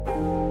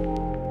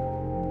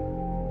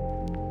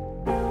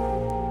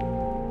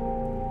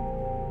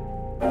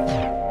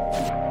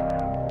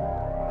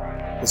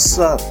What's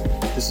up?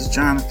 This is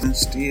Jonathan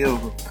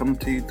Steele coming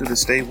to you through the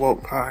Stay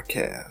Woke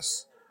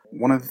podcast.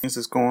 One of the things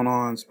that's going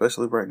on,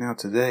 especially right now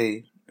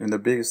today, and the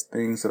biggest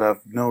things that I've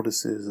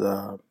noticed is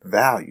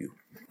value.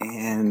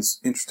 And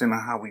it's interesting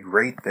on how we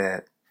rate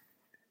that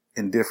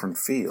in different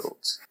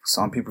fields.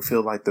 Some people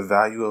feel like the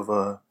value of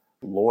a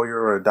lawyer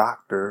or a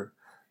doctor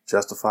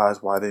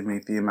justifies why they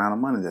make the amount of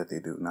money that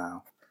they do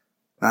now.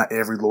 Not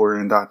every lawyer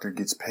and doctor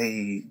gets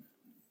paid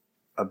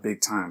a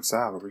big time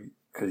salary,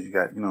 because you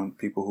got,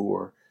 people who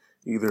are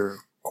either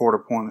court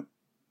appointed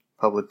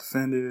public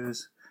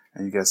defenders,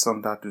 and you got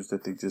some doctors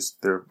that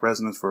they're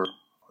residents for,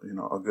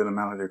 a good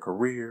amount of their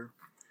career.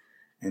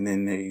 And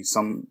then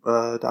some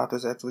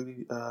doctors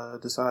actually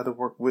decide to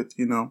work with,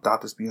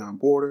 Doctors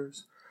Beyond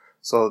Borders.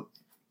 So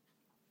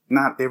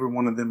not every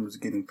one of them is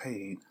getting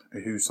paid a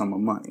huge sum of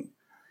money.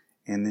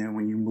 And then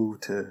when you move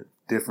to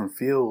different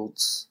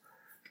fields,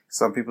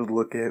 some people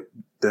look at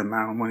the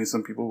amount of money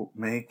some people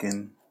make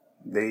and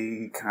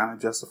they kind of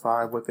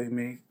justify what they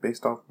make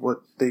based off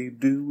what they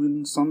do,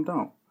 and some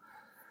don't.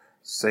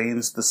 Say in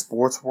the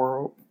sports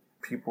world,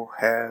 people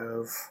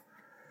have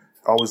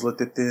always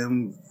looked at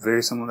them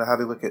very similar to how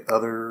they look at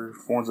other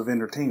forms of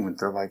entertainment.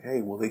 They're like,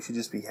 hey, well, they should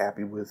just be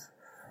happy with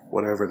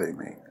whatever they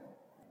make.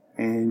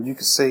 And you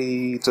could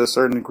say to a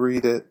certain degree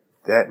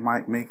that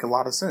might make a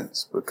lot of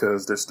sense,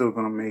 because they're still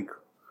going to make,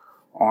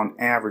 on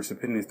average,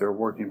 depending if they're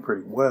working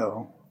pretty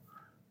well,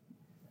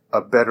 a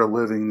better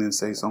living than,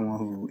 say, someone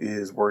who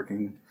is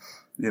working,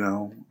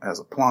 as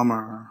a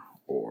plumber,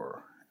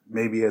 or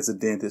maybe as a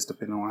dentist,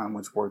 depending on how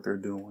much work they're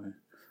doing,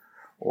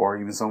 or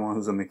even someone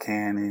who's a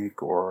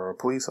mechanic or a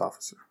police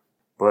officer.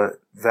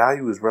 But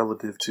value is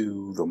relative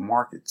to the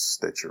markets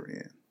that you're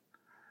in.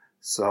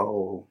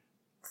 So,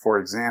 for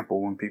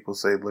example, when people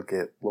say, look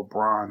at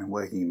LeBron and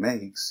what he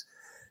makes,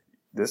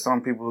 there's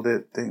some people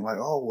that think like,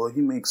 oh, well,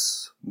 he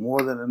makes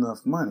more than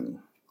enough money.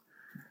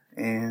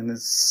 And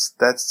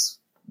that's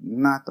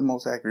not the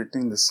most accurate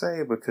thing to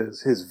say,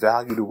 because his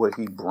value to what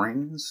he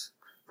brings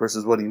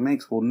versus what he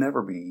makes will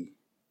never be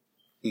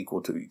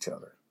equal to each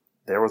other.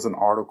 There was an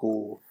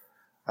article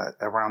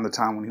around the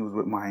time when he was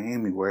with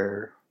Miami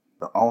where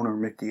the owner,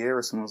 Mickey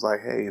Arison, was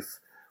like, hey, if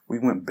we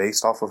went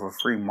based off of a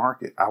free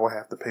market, I would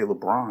have to pay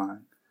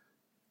LeBron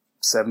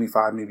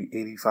 $75, maybe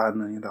 $85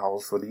 million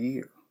for the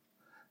year,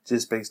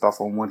 just based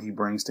off on what he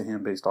brings to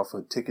him, based off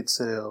of ticket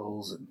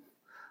sales and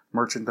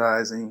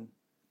merchandising.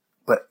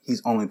 But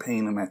he's only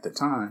paying them at the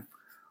time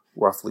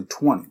roughly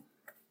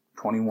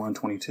 21,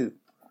 22.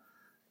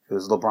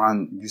 Because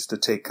LeBron used to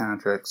take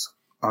contracts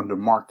under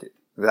market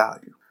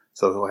value,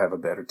 so he'll have a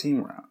better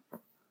team around.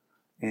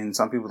 And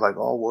some people are like,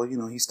 oh, well,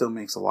 he still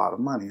makes a lot of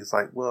money. It's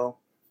like, well,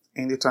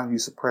 anytime you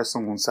suppress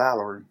someone's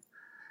salary,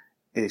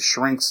 it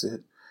shrinks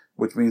it,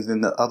 which means then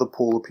the other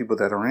pool of people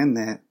that are in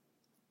that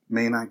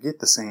may not get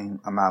the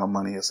same amount of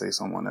money as, say,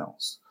 someone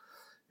else.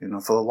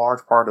 For a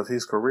large part of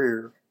his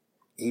career,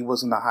 he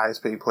wasn't the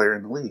highest paid player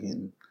in the league,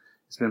 and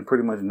it's been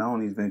pretty much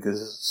known he's been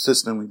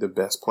consistently the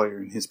best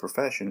player in his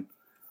profession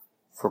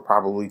for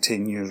probably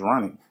 10 years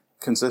running,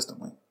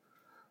 consistently.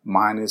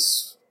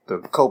 Minus the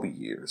Kobe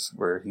years,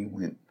 where he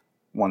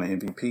won an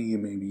MVP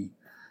and maybe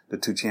the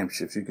 2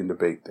 championships. You can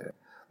debate that.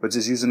 But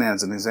just using that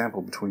as an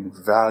example between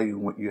value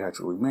and what you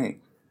actually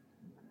make.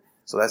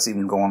 So that's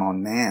even going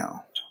on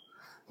now.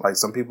 Like,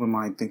 some people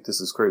might think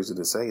this is crazy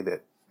to say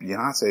that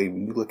Beyonce,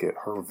 when you look at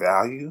her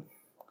value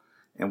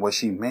and what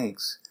she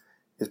makes,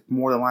 is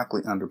more than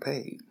likely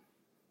underpaid.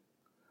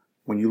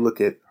 When you look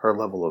at her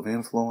level of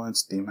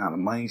influence, the amount of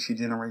money she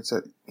generates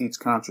at each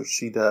concert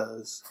she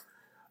does,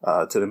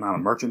 to the amount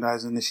of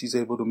merchandising that she's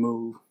able to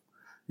move,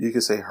 you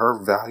could say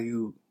her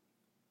value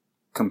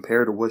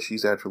compared to what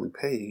she's actually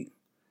paid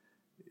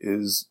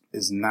is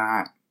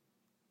not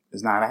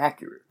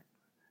accurate.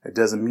 It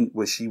doesn't meet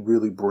what she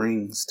really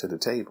brings to the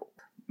table.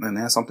 And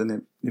that's something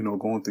that,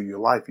 going through your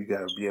life, you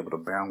got to be able to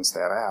balance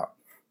that out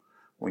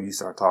when you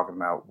start talking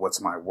about what's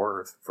my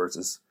worth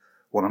versus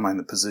what am I in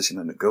the position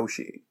to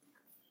negotiate.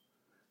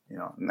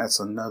 And that's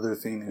another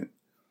thing that,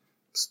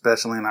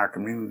 especially in our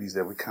communities,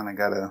 that we kind of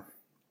got to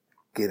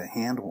get a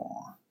handle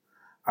on.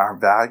 Our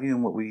value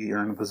and what we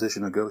are in a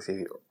position to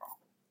negotiate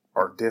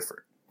are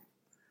different.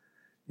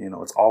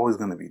 It's always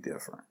going to be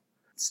different,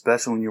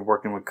 especially when you're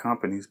working with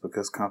companies,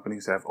 because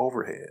companies have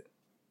overhead.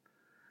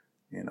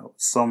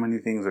 So many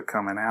things are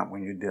coming out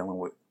when you're dealing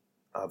with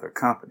other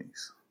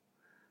companies,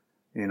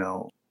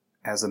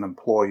 as an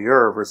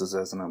employer versus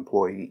as an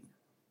employee.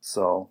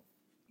 So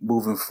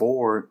moving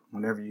forward,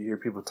 whenever you hear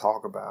people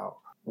talk about,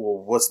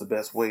 well, what's the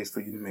best ways for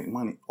you to make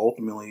money?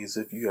 Ultimately, is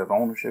if you have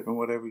ownership in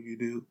whatever you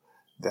do,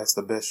 that's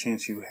the best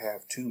chance you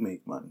have to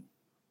make money.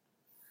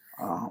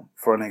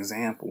 For an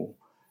example,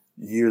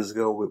 years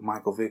ago with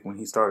Michael Vick, when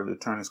he started to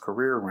turn his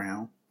career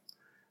around,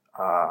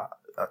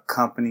 a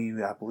company,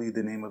 I believe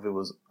the name of it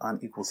was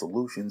Unequal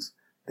Solutions,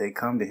 they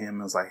come to him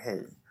and was like,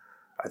 hey,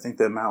 I think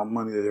the amount of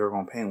money that they were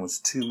going to pay him was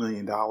 $2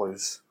 million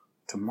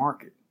to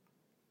market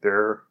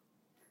their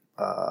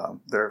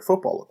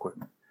football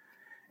equipment.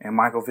 And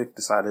Michael Vick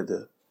decided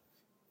to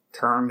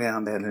turn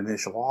down that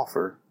initial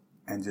offer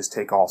and just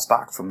take all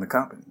stock from the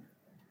company.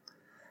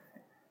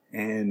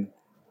 And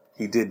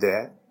he did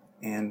that.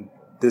 And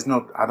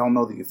I don't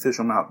know the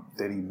official amount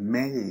that he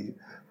made,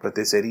 but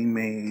they said he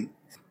made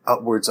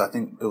upwards, I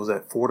think it was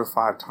at 4 to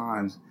 5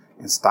 times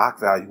in stock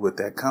value with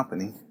that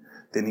company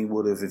than he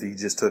would have if he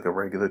just took a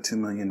regular $2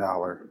 million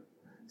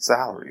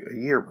salary a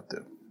year with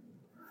them.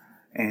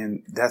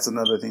 And that's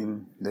another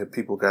thing that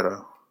people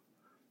gotta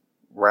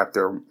wrap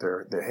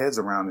their heads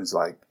around is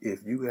like, if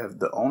you have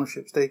the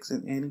ownership stakes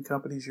in any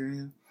companies you're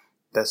in,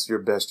 that's your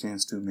best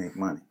chance to make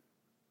money.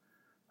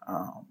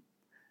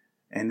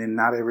 And then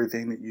not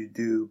everything that you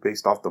do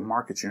based off the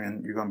market you're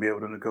in, you're going to be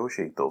able to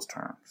negotiate those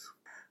terms.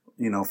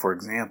 For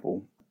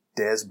example,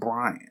 Dez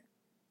Bryant,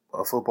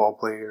 a football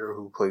player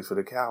who plays for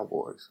the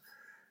Cowboys.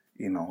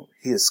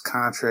 His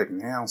contract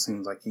now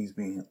seems like he's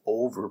being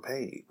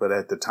overpaid. But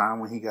at the time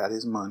when he got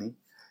his money,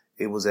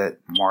 it was at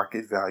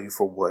market value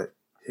for what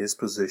his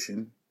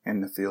position in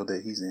the field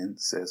that he's in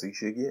says he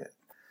should get.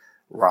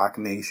 Roc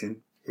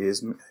Nation,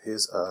 his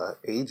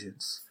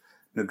agents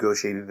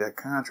negotiated that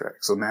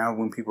contract. So now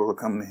when people are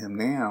coming to him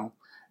now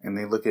and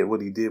they look at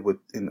what he did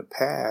in the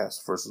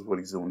past versus what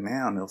he's doing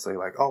now, and they'll say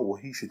like, oh,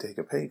 well, he should take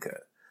a pay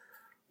cut.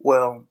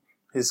 Well,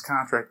 his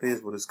contract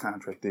is what his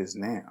contract is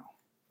now.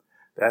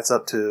 That's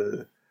up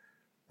to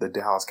the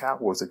Dallas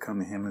Cowboys to come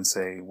to him and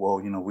say, well,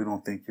 we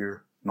don't think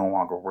you're no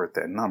longer worth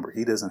that number.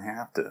 He doesn't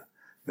have to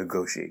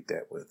negotiate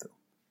that with them.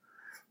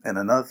 And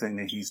another thing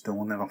that he's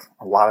doing that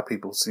a lot of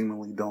people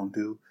seemingly don't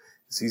do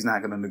is he's not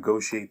going to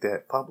negotiate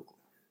that publicly.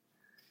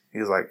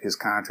 He's like, his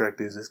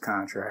contract is his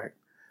contract.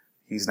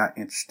 He's not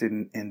interested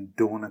in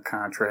doing a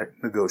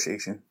contract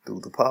negotiation through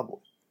the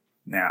public.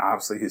 Now,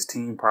 obviously, his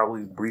team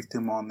probably briefed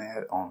him on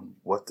that, on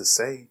what to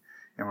say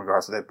in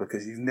regards to that,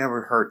 because you've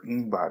never heard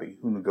anybody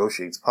who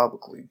negotiates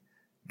publicly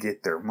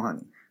get their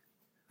money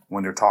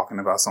when they're talking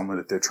about someone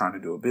that they're trying to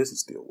do a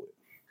business deal with.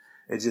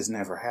 It just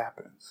never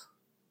happens.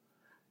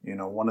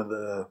 One of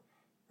the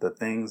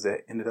things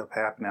that ended up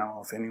happening, I don't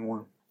know if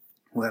anyone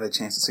who had a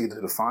chance to see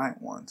the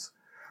Defiant ones,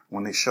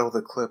 when they show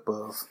the clip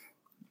of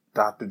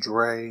Dr.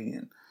 Dre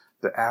and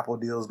the Apple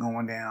deals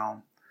going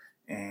down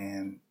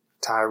and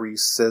Tyrese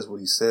says what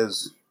he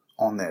says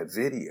on that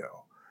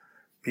video,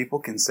 people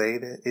can say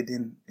that it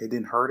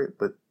didn't hurt it,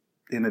 but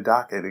in the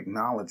doc it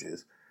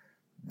acknowledges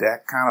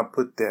that kind of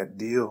put that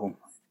deal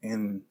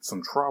in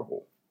some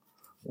trouble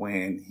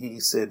when he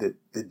said that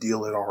the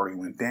deal had already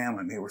went down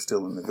and they were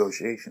still in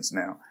negotiations.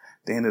 Now,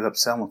 they ended up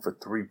selling for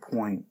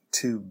 $3.2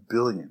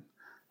 billion,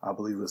 I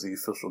believe was the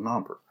official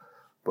number.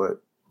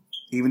 But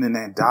even in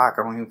that doc,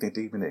 I don't even think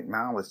they even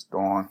acknowledged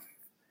on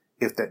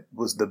if that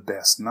was the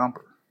best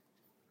number.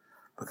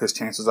 Because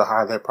chances are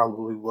high that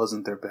probably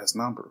wasn't their best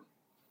number.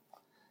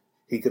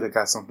 He could have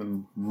got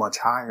something much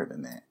higher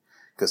than that.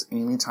 Because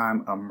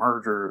anytime a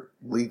merger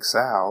leaks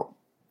out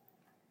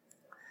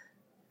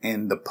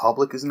and the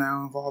public is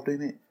now involved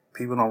in it,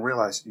 people don't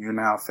realize you're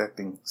now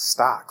affecting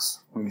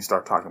stocks when you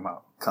start talking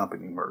about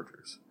company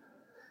mergers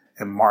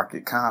and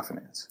market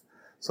confidence.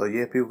 So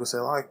yeah, people can say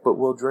like, but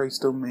Will Dre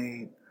still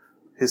made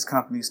his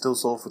company still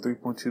sold for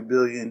 $3.2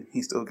 billion.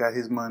 He still got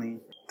his money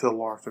to a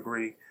large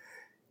degree.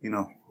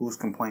 Who's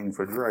complaining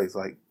for Dre? It's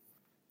like,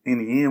 in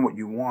the end, what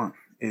you want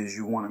is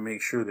you want to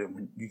make sure that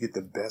when you get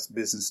the best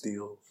business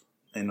deals,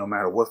 and no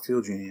matter what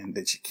field you're in,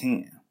 that you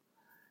can.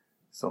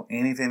 So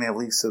anything that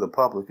leaks to the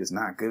public is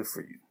not good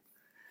for you.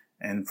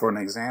 And for an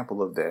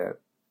example of that,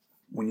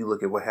 when you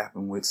look at what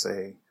happened with,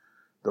 say,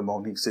 the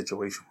Monique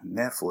situation with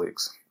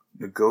Netflix,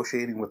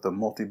 negotiating with a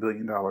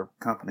multi-billion-dollar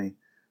company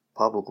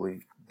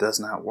publicly does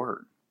not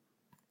work.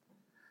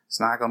 It's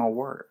not going to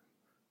work.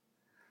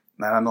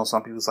 Now, I know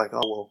some people's like,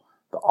 oh, well,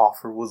 the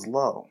offer was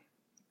low.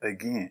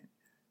 Again,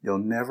 you'll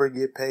never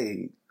get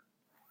paid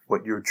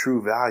what your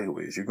true value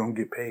is. You're going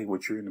to get paid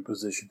what you're in a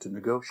position to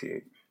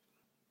negotiate.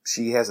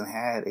 She hasn't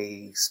had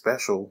a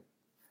special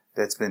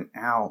that's been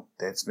out,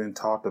 that's been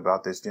talked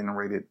about, that's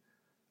generated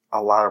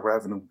a lot of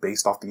revenue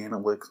based off the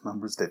analytics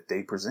numbers that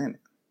they presented.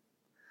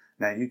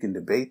 Now, you can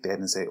debate that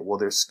and say, well,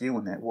 they're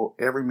skewing that. Well,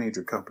 every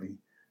major company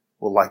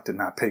will like to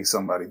not pay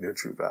somebody their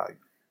true value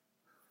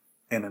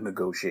in a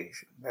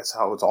negotiation. That's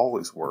how it's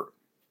always worked.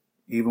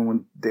 Even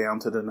when down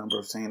to the number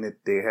of saying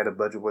that they had a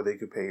budget where they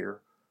could pay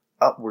her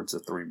upwards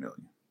of $3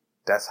 million.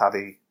 That's how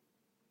they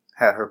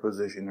had her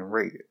position and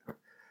rated.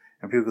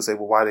 And people can say,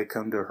 well, why they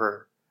come to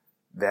her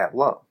that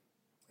low?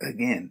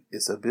 Again,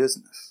 it's a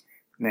business.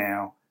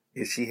 Now,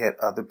 if she had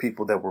other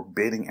people that were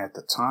bidding at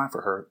the time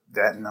for her,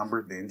 that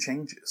number then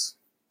changes.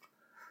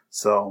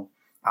 So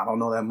I don't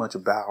know that much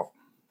about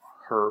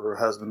her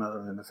husband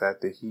other than the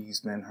fact that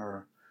he's been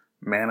her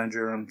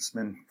manager and has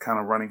been kind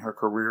of running her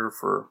career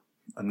for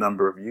a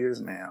number of years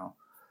now.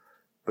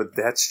 But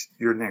that's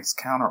your next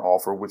counter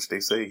offer, which they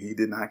say he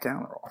did not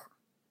counter offer.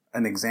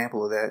 An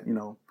example of that,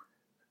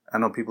 I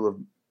know people have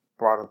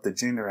brought up the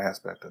gender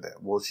aspect of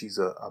that. Well, she's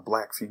a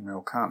black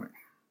female comic.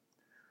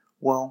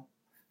 Well,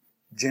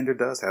 gender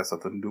does have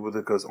something to do with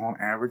it because on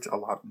average,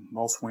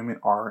 most women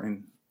are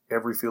in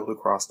every field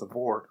across the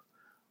board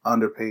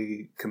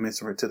underpaid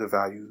commensurate to the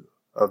value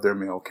of their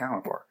male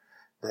counterpart.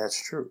 That's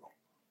true.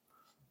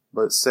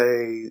 But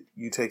say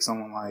you take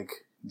someone like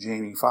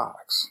Jamie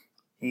Foxx.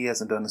 He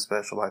hasn't done a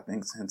special, I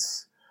think,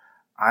 since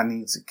I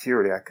Need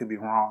Security. I could be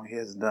wrong. He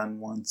hasn't done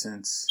one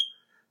since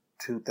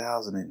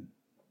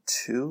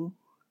 2002.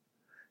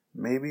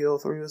 Maybe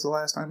 '03 was the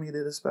last time he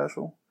did a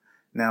special.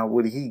 Now,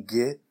 would he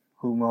get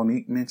who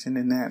Monique mentioned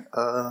in that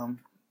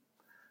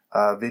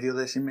video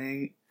that she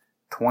made,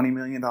 $20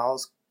 million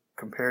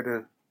compared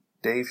to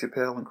Dave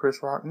Chappelle and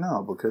Chris Rock?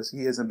 No, because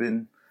he hasn't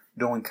been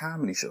doing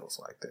comedy shows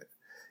like that.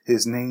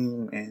 His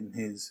name and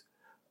his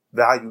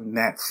value in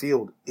that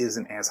field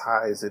isn't as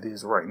high as it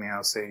is right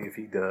now, say if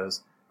he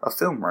does a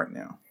film right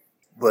now.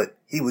 But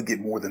he would get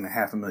more than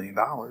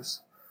 $500,000.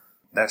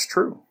 That's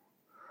true.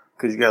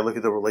 Because you got to look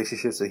at the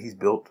relationships that he's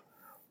built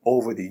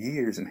over the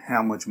years and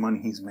how much money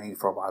he's made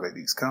for a lot of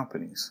these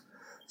companies.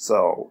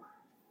 So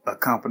a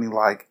company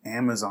like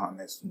Amazon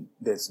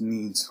that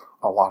needs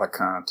a lot of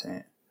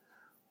content,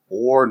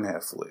 or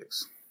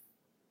Netflix,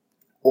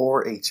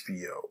 or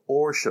HBO,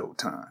 or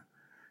Showtime,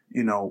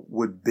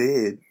 would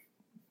bid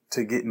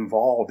to get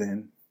involved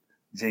in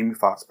Jamie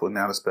Foxx putting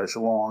out a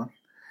special on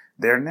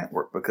their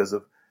network because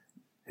of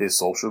his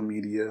social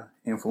media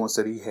influence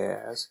that he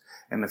has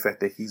and the fact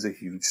that he's a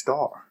huge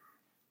star.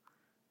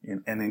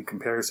 And in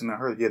comparison to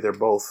her, yeah, they're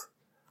both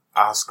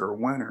Oscar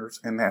winners,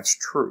 and that's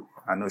true.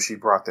 I know she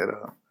brought that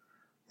up,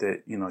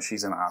 that,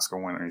 she's an Oscar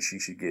winner and she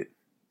should get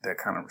that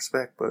kind of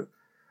respect, but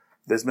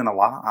there's been a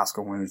lot of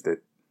Oscar winners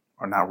that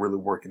are not really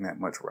working that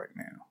much right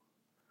now.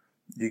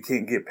 You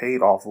can't get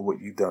paid off of what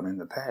you've done in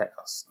the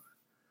past.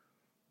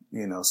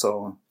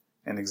 So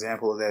an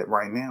example of that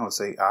right now is,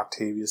 say,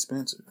 Octavia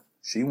Spencer.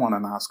 She won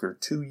an Oscar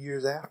 2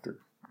 years after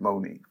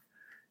Monique.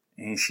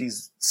 And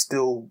she's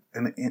still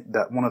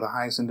one of the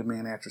highest in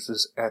demand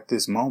actresses at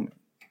this moment.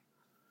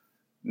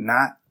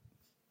 Not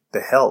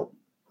The Help.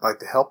 Like,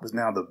 The Help is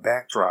now the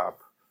backdrop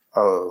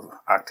of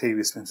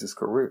Octavia Spencer's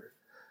career.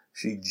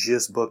 She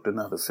just booked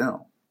another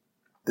film,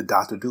 the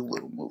Dr.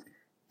 Dolittle movie,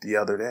 the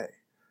other day.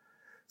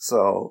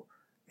 So,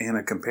 in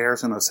a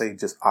comparison of, say,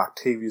 just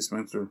Octavia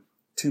Spencer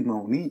to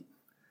Monique,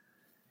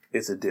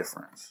 it's a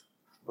difference.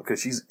 Because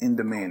she's in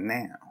demand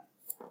now.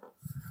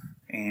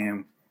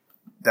 And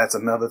that's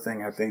another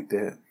thing I think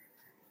that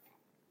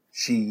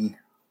she,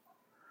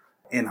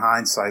 in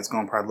hindsight, is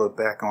going to probably look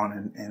back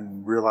on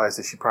and realize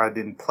that she probably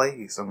didn't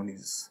play some of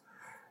these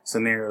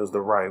scenarios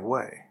the right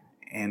way.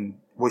 And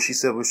what she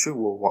said was true.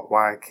 Well,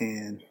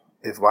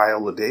 if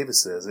Viola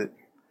Davis says it,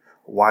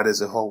 why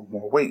does it hold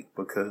more weight?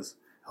 Because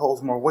it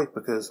holds more weight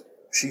because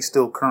she's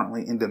still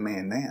currently in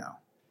demand now.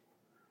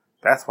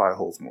 That's why it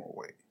holds more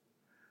weight.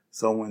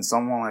 So when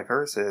someone like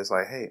her says,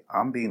 like, hey,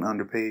 I'm being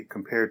underpaid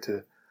compared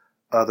to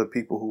other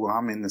people who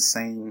I'm in the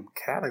same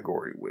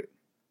category with,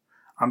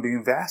 I'm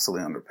being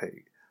vastly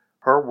underpaid,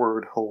 her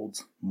word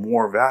holds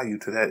more value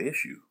to that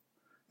issue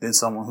than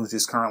someone who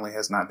just currently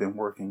has not been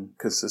working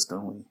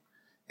consistently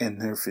in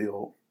their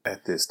field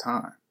at this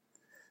time.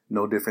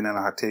 No different than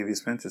Octavia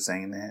Spencer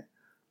saying that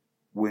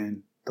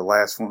when the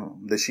last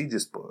one that she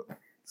just booked,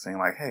 saying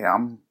like, hey,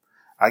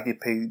 I get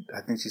paid,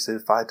 I think she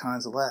said 5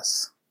 times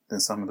less than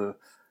some of the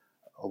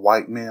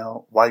white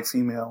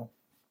female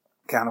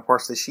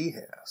counterparts that she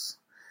has.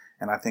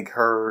 And I think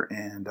her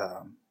and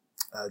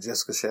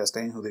Jessica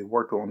Chastain, who they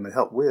worked on to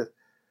help with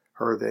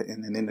her, that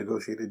and then they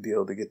negotiated a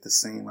deal to get the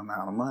same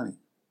amount of money.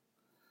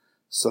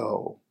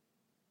 So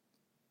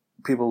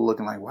people are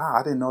looking like, wow,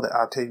 I didn't know that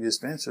Octavia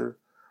Spencer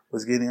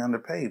was getting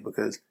underpaid,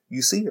 because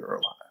you see her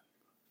a lot.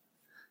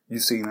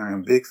 You've seen her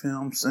in big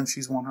films since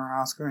she's won her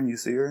Oscar, and you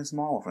see her in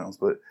smaller films,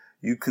 but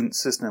you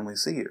consistently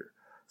see her.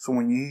 So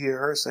when you hear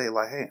her say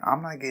like, hey,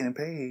 I'm not getting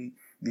paid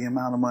the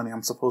amount of money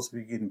I'm supposed to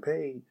be getting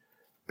paid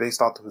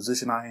based off the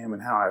position I am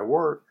and how I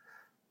work,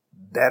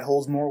 that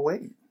holds more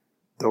weight.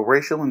 The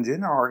racial and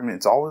gender argument,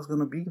 it's always going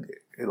to be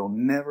there. It'll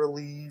never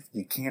leave.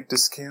 You can't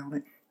discount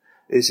it.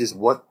 It's just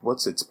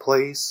what's its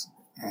place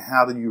and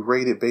how do you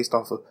rate it based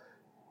off of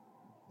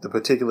the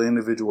particular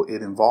individual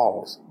it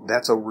involves.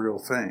 That's a real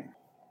thing.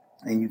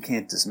 And you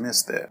can't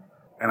dismiss that.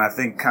 And I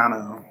think kind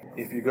of,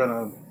 if you're going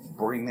to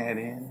bring that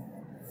in,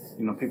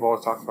 people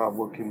always talk about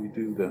what can we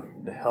do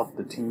to help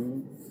the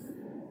team.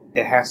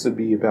 It has to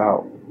be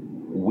about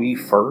we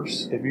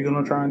first, if you're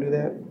going to try and do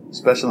that,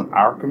 especially in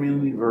our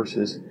community,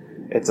 versus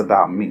it's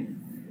about me.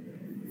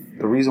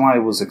 The reason why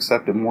it was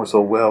accepted more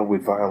so well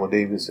with Viola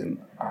Davis and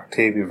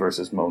Octavia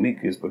versus Monique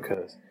is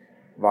because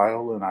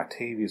Viola and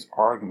Octavia's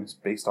arguments,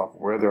 based off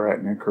where they're at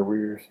in their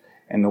careers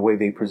and the way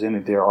they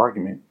presented their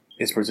argument,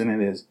 is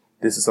presented as,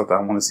 this is something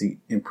I want to see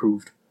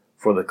improved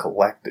for the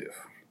collective.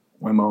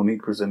 When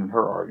Monique presented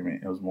her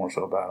argument, it was more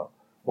so about,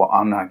 well,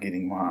 I'm not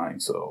getting mine,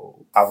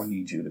 so I would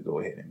need you to go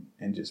ahead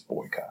and just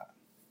boycott.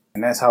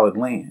 And that's how it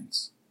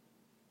lands.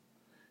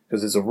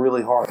 Because it's a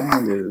really hard thing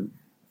to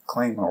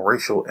claim a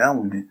racial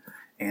element,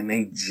 and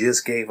they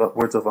just gave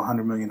upwards of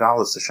 $100 million to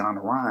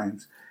Shonda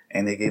Rhimes,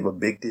 and they gave a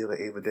big deal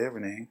to Ava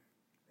DuVernay.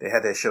 They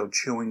had that show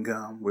Chewing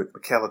Gum with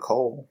Michaela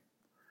Cole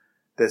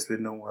that's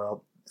been doing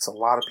well. It's a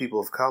lot of people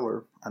of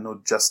color. I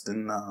know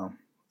Justin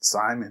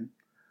Simon,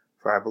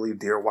 for I believe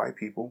Dear White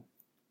People,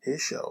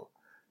 his show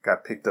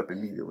got picked up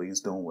immediately and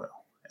is doing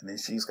well. And then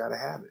She's Gotta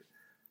Have It.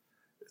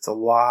 It's a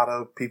lot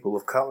of people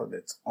of color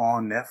that's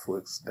on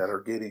Netflix that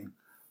are getting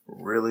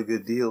really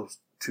good deals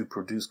to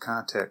produce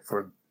content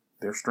for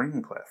their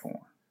streaming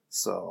platform.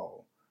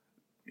 So,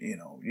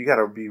 you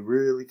got to be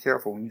really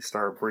careful when you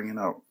start bringing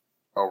up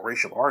a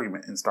racial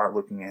argument and start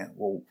looking at,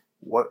 well,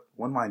 what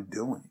am I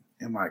doing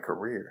in my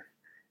career?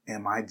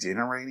 Am I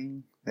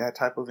generating that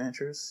type of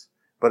interest?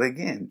 But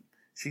again,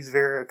 she's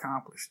very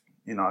accomplished.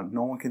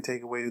 No one can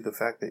take away the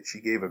fact that she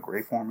gave a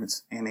great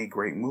performance in a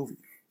great movie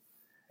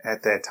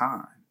at that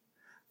time.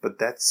 But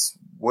that's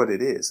what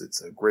it is.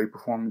 It's a great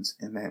performance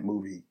in that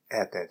movie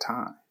at that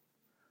time.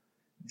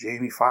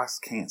 Jamie Foxx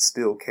can't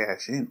still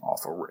cash in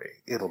off of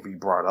Ray. It'll be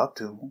brought up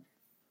to him.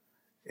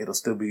 It'll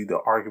still be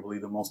arguably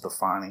the most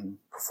defining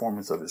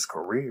performance of his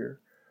career.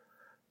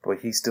 But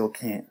he still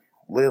can't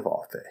live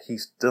off that.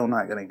 He's still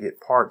not going to get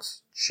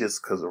parts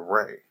just because of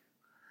Ray.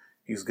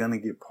 He's going to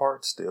get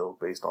parts still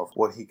based off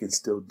what he can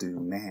still do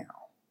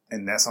now.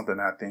 And that's something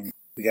I think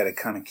we got to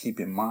kind of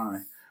keep in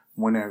mind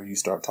whenever you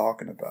start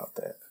talking about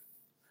that.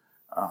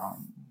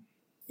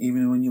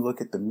 Even when you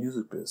look at the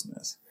music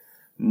business,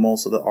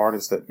 most of the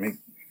artists that make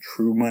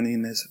true money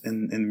in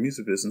the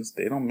music business,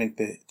 they don't make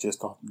that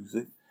just off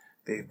music.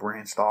 They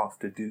branched off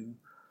to do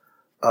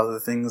other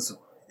things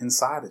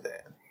inside of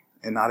that.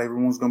 And not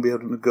everyone's going to be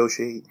able to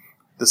negotiate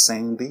the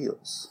same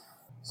deals.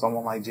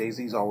 Someone like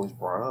Jay-Z's always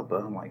brought up,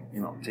 but I'm like,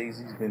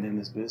 Jay-Z's been in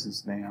this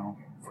business now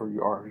for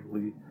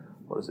arguably,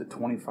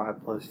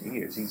 25 plus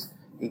years.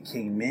 He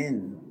came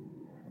in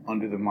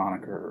under the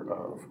moniker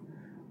of,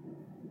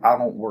 I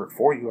don't work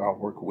for you, I'll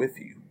work with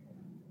you.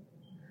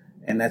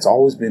 And that's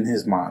always been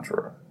his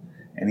mantra.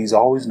 And he's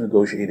always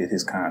negotiated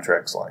his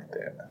contracts like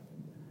that.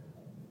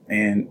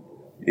 And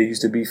it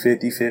used to be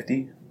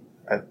 50-50.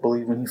 I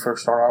believe when he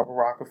first started out with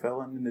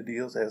Rockefeller and the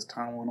deals, as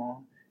time went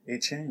on,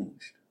 it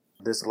changed.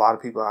 There's a lot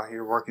of people out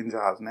here working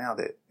jobs now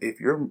that if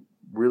you're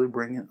really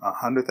bringing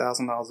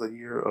 $100,000 a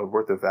year of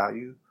worth of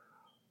value,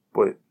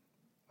 but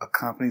a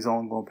company's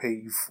only going to pay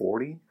you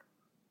 $40,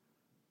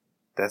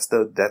 that's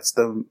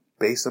the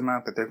base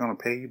amount that they're going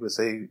to pay you, but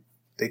say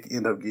they can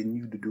end up getting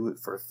you to do it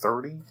for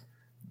 $30,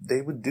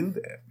 they would do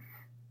that.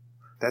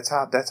 That's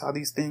how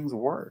these things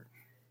work.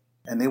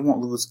 And they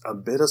won't lose a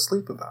bit of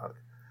sleep about it.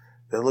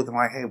 They're looking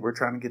like, hey, we're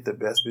trying to get the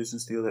best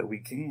business deal that we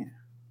can.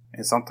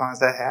 And sometimes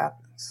that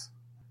happens.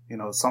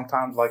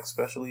 Sometimes, like,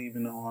 especially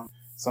even on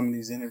some of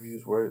these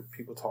interviews where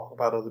people talk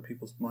about other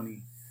people's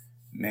money.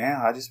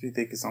 Now, I just be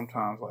thinking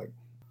sometimes, like,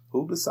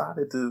 who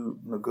decided to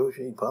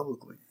negotiate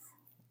publicly?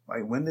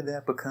 Like, when did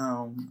that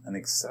become an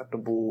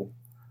acceptable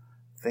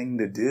thing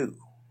to do?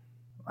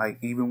 Like,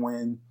 even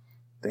when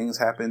things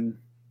happen,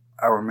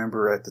 I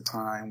remember at the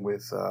time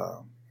with,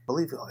 I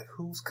believe, like,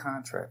 whose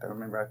contract?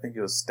 I think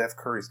it was Steph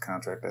Curry's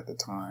contract at the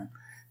time.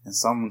 And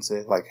someone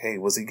said, like, hey,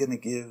 was he going to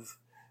give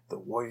the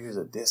Warriors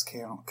a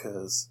discount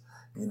because,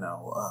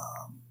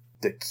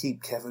 to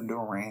keep Kevin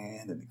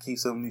Durant and to keep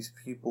some of these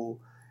people?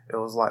 It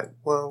was like,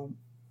 well,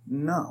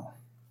 no.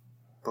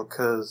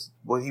 Because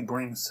what he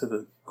brings to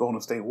the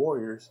Golden State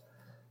Warriors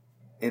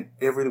in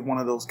every one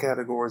of those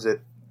categories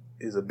that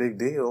is a big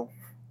deal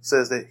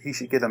says that he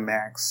should get a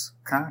max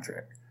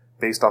contract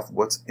based off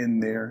what's in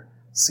their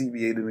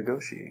CBA to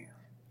negotiate.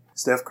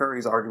 Steph Curry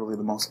is arguably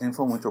the most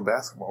influential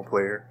basketball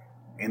player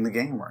in the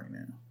game right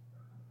now.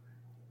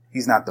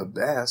 He's not the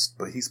best,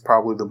 but he's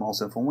probably the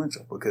most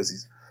influential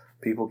because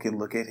people can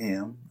look at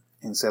him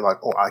and say, like,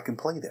 oh, I can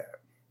play that.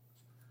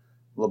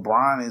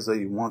 LeBron is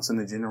a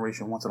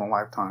once-in-a-generation,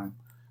 once-in-a-lifetime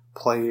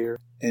player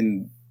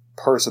and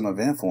person of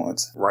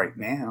influence right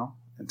now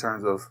in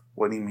terms of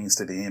what he means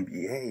to the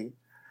NBA.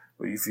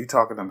 But if you're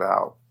talking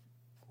about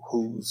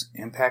whose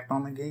impact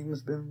on the game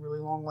has been really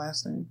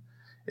long-lasting,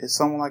 it's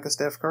someone like a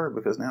Steph Curry,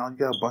 because now you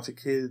got a bunch of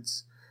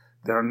kids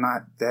that are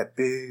not that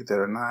big, that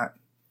are not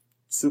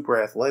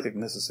super athletic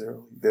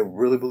necessarily, that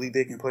really believe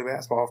they can play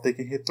basketball if they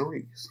can hit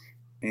threes.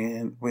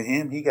 And with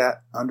him, he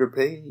got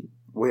underpaid.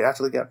 Well, he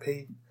actually got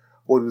paid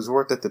what he was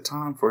worth at the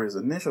time for his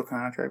initial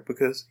contract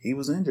because he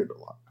was injured a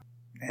lot.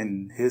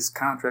 And his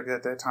contract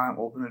at that time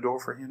opened the door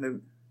for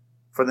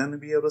them to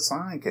be able to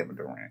sign Kevin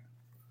Durant.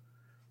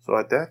 So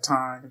at that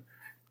time,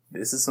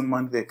 this is some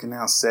money that can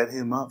now set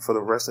him up for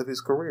the rest of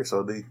his career.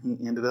 So he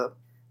ended up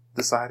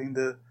deciding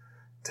to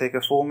take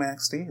a full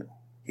max deal.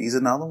 He's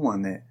another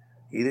one that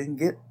he didn't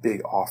get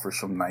big offers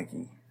from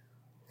Nike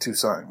to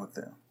sign with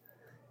them.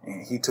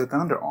 And he took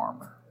Under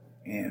Armour.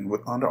 And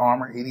with Under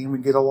Armour, he didn't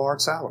even get a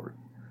large salary.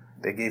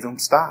 They gave him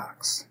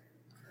stocks.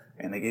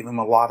 And they gave him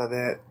a lot of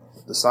that,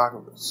 the stock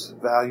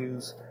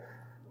values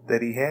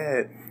that he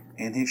had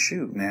in his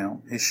shoe.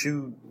 Now, his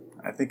shoe,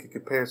 I think in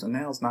comparison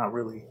now, it's not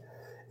really,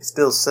 it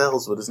still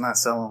sells, but it's not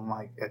selling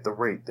like at the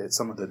rate that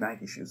some of the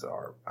Nike shoes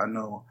are.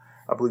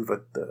 I believe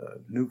at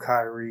the new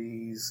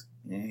Kyrie's,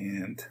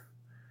 and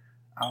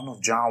I don't know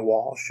if John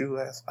Wall's shoe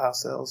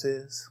outsells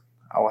his.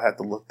 I will have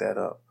to look that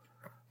up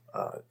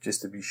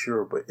just to be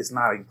sure. But it's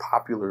not a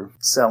popular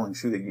selling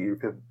shoe that you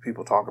hear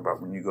people talk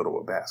about when you go to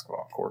a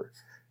basketball court,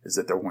 is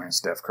that they're wearing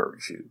Steph Curry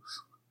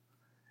shoes.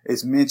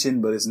 It's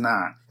mentioned, but it's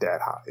not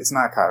that high. It's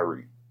not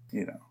Kyrie,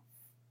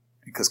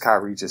 because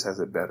Kyrie just has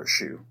a better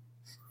shoe.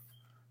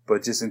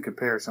 But just in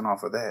comparison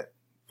off of that,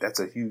 that's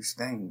a huge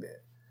thing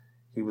that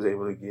he was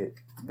able to get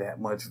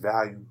that much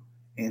value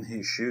in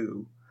his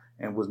shoe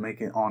and was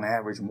making on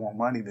average more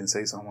money than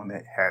say someone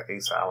that had a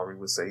salary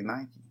with say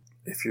Nike.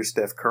 If you're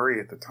Steph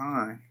Curry at the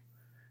time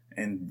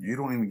and you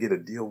don't even get a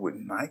deal with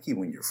Nike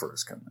when you're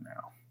first coming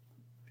out,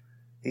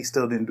 he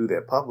still didn't do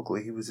that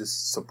publicly. He was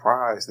just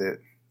surprised that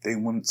they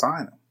wouldn't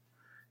sign him.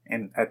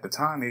 And at the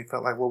time they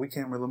felt like, well, we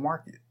can't really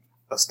market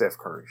a Steph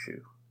Curry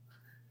shoe.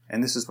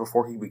 And this is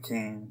before he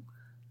became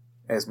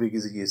as big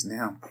as he is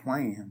now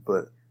playing,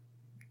 but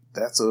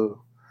that's a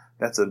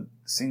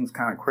seems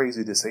kind of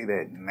crazy to say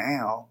that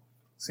now,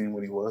 seeing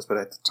what he was, but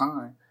at the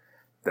time,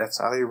 that's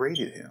how they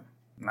rated him.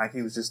 Nike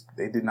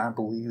they did not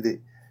believe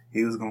that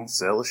he was going to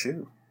sell a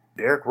shoe.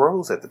 Derrick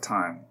Rose at the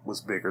time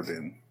was bigger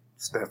than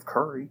Steph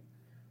Curry,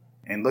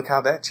 and look how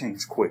that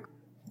changed quick.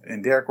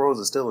 And Derrick Rose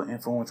is still an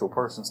influential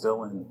person,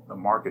 still in the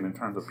market in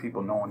terms of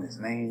people knowing his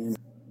name,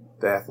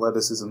 the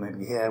athleticism that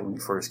he had when he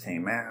first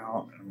came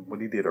out, and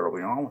what he did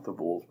early on with the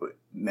Bulls. But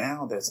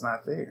now that's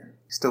not there.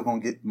 He's still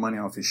going to get money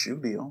off his shoe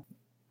deal,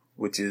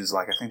 which is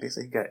like, I think they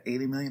say he got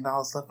 $80 million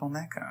left on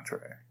that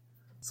contract.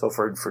 So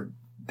for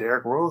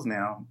Derrick Rose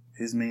now,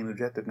 his main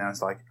objective now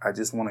is like, I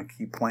just want to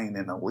keep playing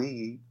in the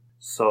league.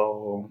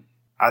 So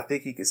I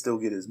think he could still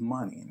get his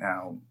money.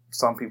 Now,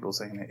 some people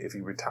saying that if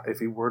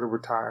he were to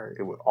retire,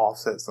 it would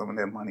offset some of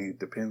that money. It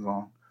depends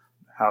on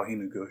how he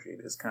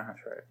negotiated his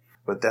contract.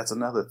 But that's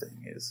another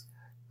thing, is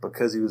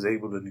because he was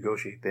able to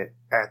negotiate that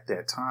at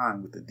that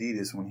time with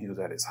Adidas when he was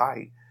at his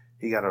height,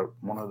 he got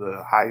one of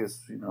the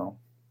highest,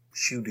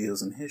 shoe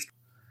deals in history.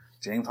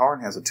 James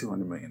Harden has a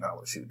 $200 million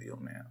shoe deal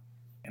now.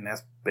 And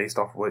that's based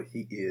off what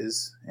he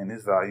is and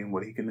his value and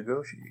what he can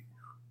negotiate.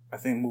 I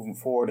think moving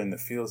forward in the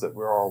fields that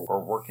we're all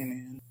working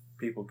in,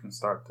 people can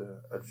start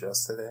to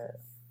adjust to that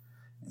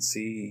and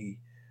see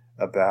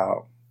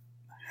about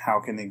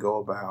how can they go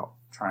about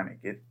trying to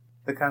get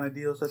the kind of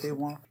deals that they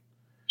want.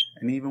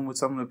 And even with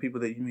some of the people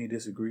that you may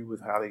disagree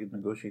with how they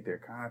negotiate their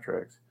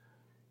contracts,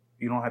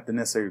 you don't have to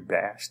necessarily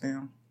bash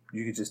them.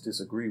 You can just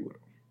disagree with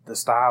them. The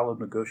style of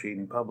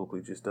negotiating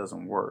publicly just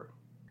doesn't work.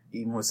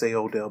 Even with, say,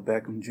 Odell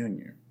Beckham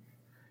Jr.,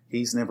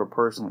 he's never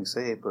personally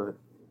said, but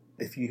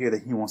if you hear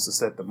that he wants to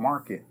set the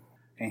market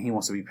and he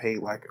wants to be paid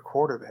like a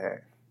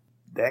quarterback,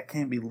 that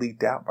can be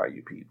leaked out by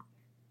you people.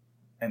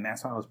 And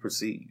that's how it's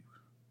perceived.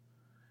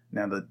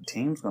 Now, the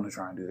team's going to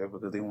try and do that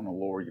because they want to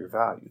lower your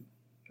value.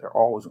 They're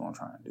always going to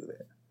try and do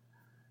that.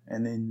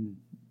 And then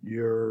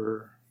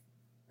your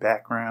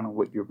background and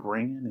what you're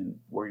bringing and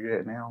where you're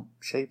at now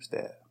shapes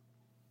that.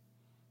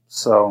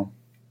 So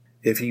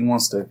if he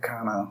wants to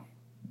kind of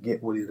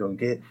get what he's going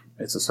to get,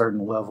 it's a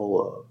certain level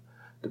of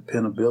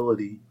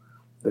dependability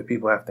that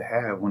people have to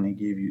have when they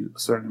give you a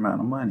certain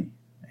amount of money.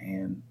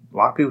 And a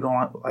lot of people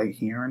don't like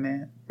hearing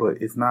that,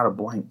 but it's not a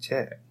blank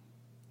check.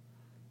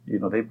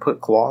 They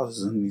put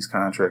clauses in these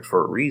contracts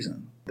for a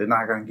reason. They're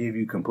not going to give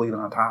you complete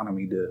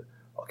autonomy to,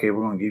 okay,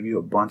 we're going to give you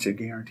a bunch of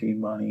guaranteed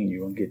money and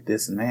you're going to get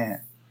this and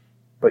that,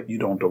 but you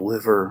don't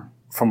deliver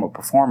from a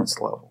performance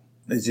level.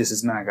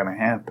 It's not going to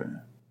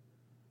happen.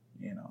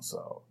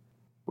 So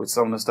with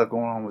some of the stuff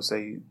going on with,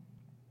 say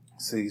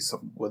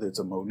whether it's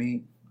a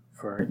Monique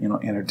for,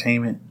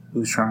 entertainment,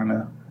 who's trying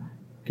to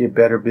get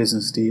better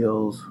business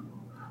deals,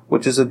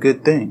 which is a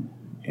good thing,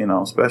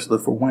 especially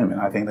for women.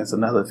 I think that's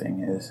another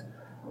thing is,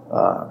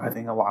 I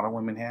think a lot of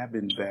women have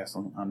been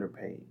vastly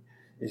underpaid.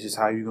 It's just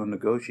how you're going to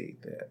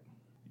negotiate that.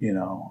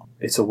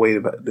 It's a way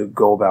to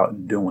go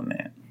about doing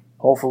that.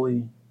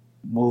 Hopefully,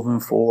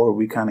 moving forward,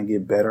 we kind of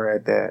get better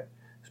at that,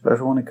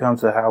 especially when it comes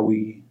to how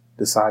we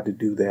decide to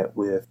do that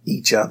with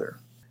each other.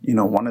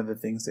 One of the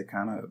things that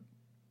kind of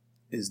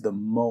is the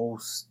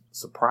most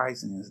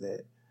surprising is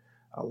that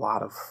a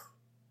lot of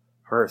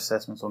her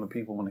assessments on the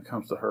people when it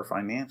comes to her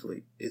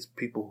financially is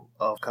people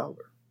of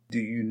color. Do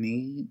you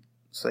need,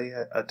 say,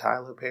 a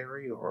Tyler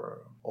Perry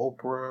or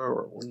Oprah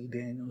or Lee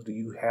Daniels? Do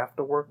you have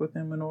to work with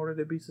them in order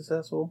to be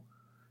successful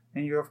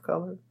and you're of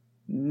color?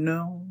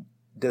 No.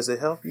 Does it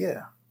help?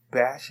 Yeah.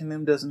 Bashing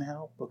them doesn't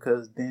help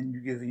because then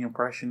you give the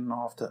impression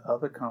off to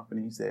other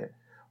companies that,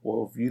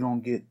 well, if you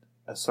don't get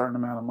a certain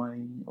amount of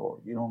money or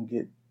you don't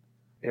get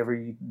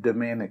every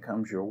demand that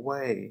comes your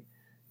way,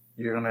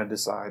 you're going to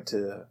decide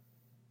to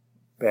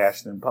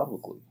bash them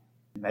publicly.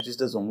 And that just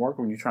doesn't work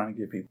when you're trying to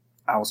get people.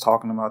 I was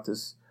talking about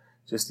this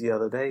just the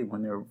other day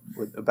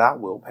about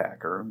Will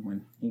Packer,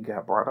 when he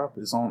got brought up.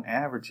 Is on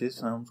average,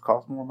 his films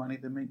cost more money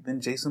than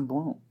Jason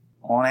Blum,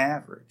 on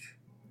average.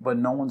 But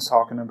no one's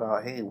talking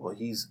about, hey, well,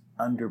 he's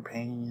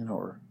underpaying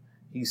or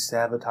he's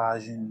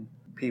sabotaging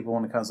people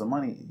when it comes to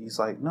money. He's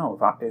like, no,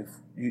 if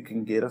you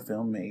can get a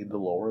film made, the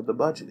lower the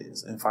budget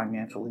is. And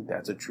financially,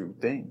 that's a true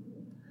thing.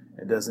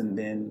 It doesn't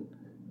then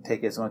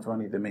take as much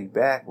money to make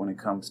back when it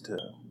comes to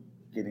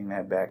getting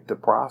that back to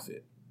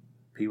profit.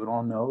 People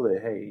don't know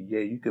that, hey, yeah,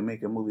 you can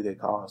make a movie that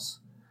costs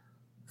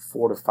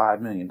 $4 to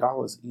 $5 million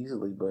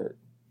easily, but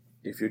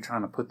if you're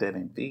trying to put that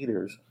in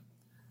theaters,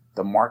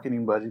 the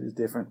marketing budget is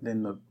different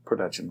than the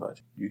production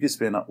budget. You could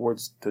spend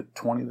upwards to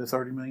 $20 to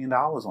 $30 million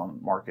on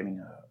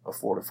marketing a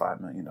 $4 to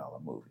 $5 million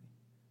movie.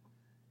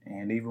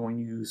 And even when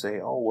you say,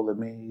 oh, well, it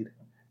made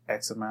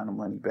X amount of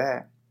money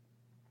back,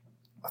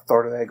 a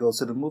third of that goes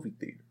to the movie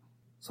theater.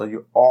 So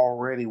you're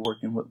already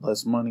working with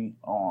less money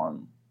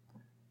on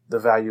the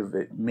value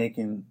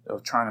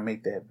of trying to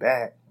make that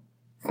back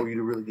for you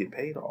to really get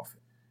paid off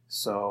it.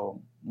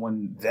 So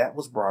when that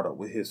was brought up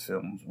with his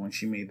films, when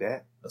she made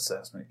that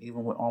assessment,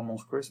 even with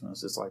Almost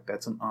Christmas, it's like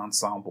that's an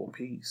ensemble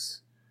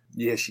piece.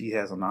 Yeah, she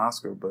has an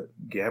Oscar, but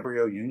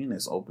Gabrielle Union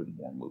has opened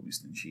more movies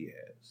than she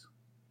has.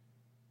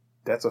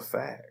 That's a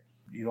fact.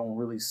 You don't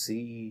really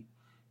see,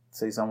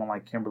 say, someone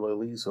like Kimberly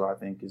Elise, who I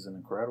think is an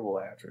incredible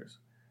actress,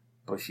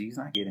 but she's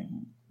not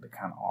getting the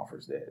kind of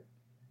offers that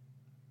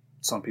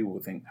some people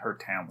would think her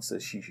talent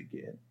says she should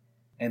get.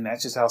 And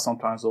that's just how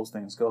sometimes those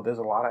things go. There's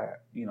a lot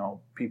of,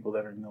 people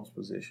that are in those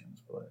positions.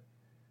 But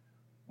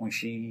when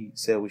she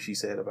said what she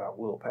said about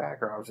Will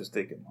Packer, I was just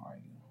thinking, like,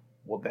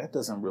 well, that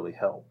doesn't really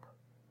help.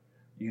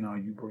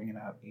 You bringing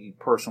out a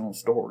personal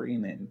story,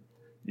 and then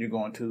you're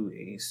going to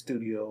a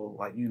studio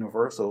like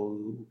Universal,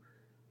 who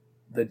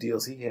the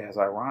deals he has,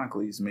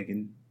 ironically, is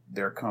making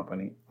their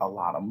company a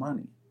lot of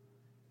money.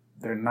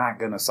 They're not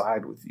going to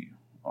side with you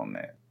on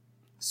that,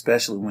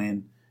 especially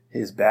when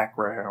his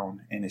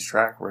background and his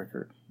track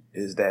record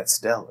is that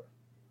stellar.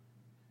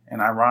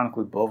 And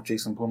ironically, both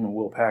Jason Blum and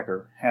Will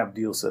Packer have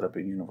deals set up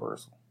at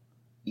Universal.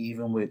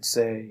 Even with,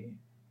 say,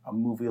 a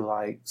movie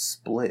like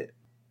Split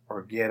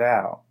or Get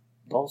Out,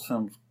 those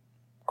films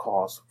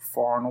cost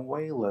far and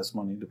away less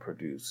money to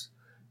produce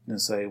than,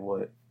 say,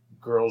 what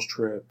Girls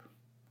Trip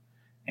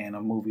and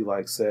a movie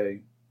like,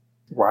 say,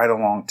 Ride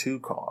Along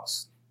 2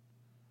 cost.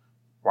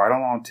 Ride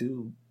Along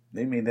 2,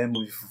 they made that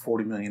movie for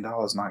 $40 million,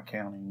 not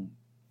counting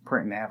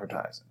print and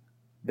advertising.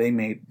 They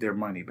made their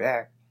money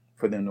back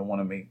for them to want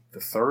to make the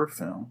third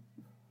film,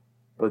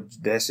 but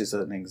that's just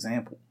an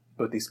example.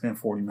 But they spent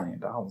 $40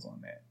 million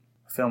on that.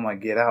 A film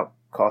like Get Out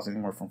costs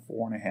anywhere from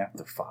 $4.5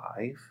 to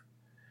 $5,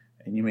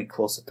 and you make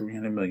close to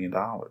 $300 million.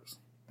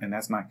 And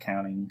that's not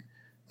counting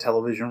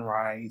television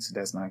rights.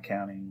 That's not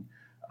counting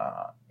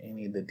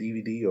any of the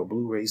DVD or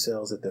Blu-ray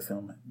sales that the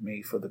film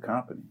made for the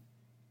company.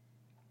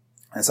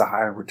 That's a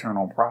higher return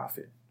on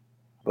profit.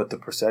 But the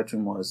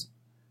perception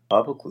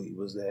publicly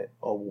was that,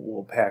 oh,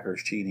 Will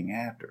Packer's cheating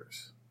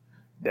actors.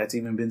 That's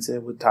even been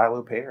said with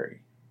Tyler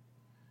Perry.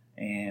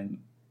 And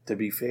to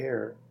be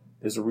fair,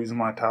 there's a reason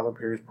why Tyler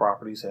Perry's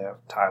properties have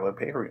Tyler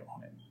Perry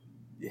on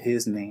it.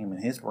 His name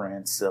and his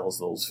brand sells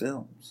those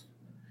films.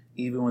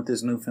 Even with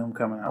this new film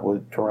coming out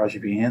with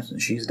Taraji P. Henson,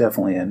 she's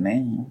definitely a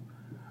name.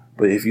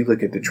 But if you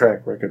look at the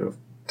track record of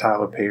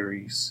Tyler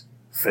Perry's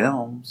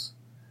films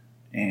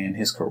and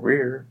his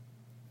career,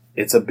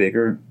 he's a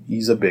bigger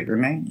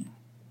name.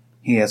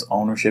 He has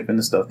ownership in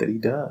the stuff that he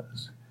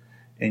does.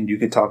 And you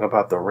could talk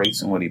about the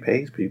rates and what he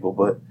pays people,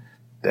 but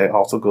that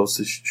also goes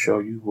to show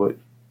you what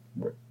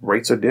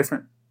rates are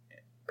different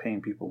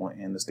paying people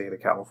in the state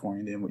of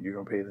California than what you're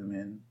going to pay them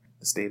in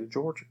the state of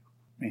Georgia.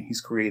 And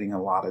he's creating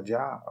a lot of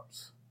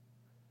jobs.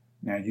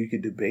 Now, you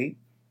could debate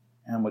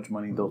how much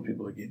money those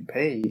people are getting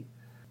paid,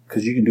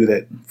 because you can do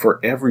that for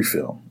every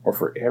film or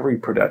for every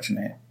production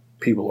that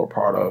people are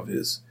part of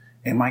is,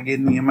 am I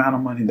getting the amount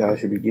of money that I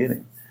should be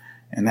getting?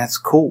 And that's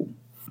cool.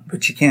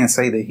 But you can't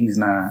say that he's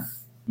not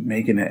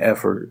making an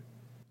effort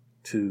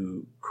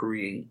to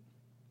create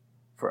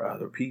for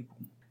other people.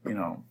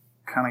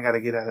 Kind of got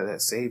to get out of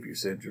that savior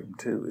syndrome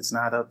too. It's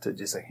not up to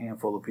just a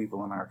handful of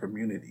people in our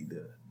community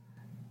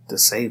to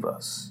save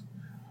us.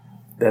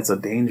 That's a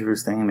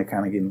dangerous thing to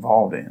kind of get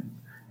involved in.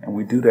 And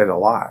we do that a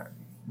lot,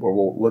 where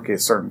we'll look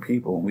at certain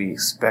people and we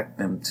expect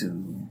them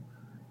to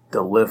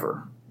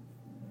deliver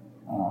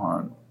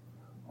on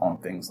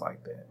things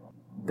like that.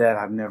 That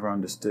I've never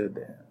understood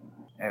that.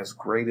 As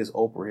great as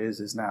Oprah is,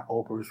 it's not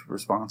Oprah's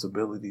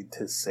responsibility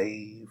to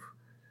save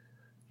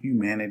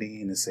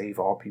humanity and to save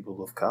all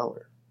people of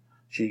color.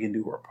 She can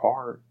do her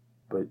part,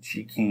 but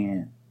she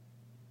can't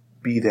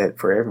be that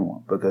for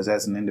everyone, because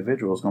as an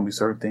individual, there's going to be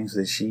certain things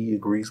that she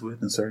agrees with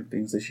and certain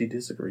things that she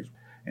disagrees with.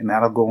 And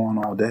that'll go on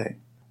all day.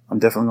 I'm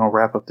definitely going to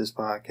wrap up this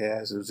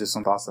podcast. It was just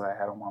some thoughts that I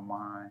had on my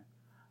mind.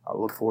 I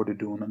look forward to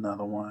doing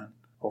another one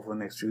over the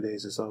next few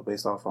days or so,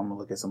 based off I'm going to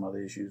look at some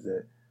other issues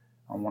that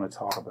I want to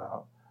talk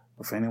about.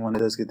 But for anyone that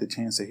does get the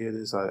chance to hear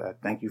this, I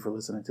thank you for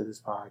listening to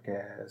this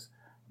podcast.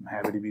 I'm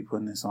happy to be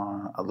putting this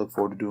on. I look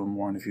forward to doing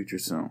more in the future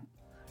soon.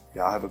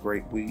 Y'all have a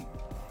great week.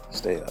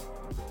 Stay up.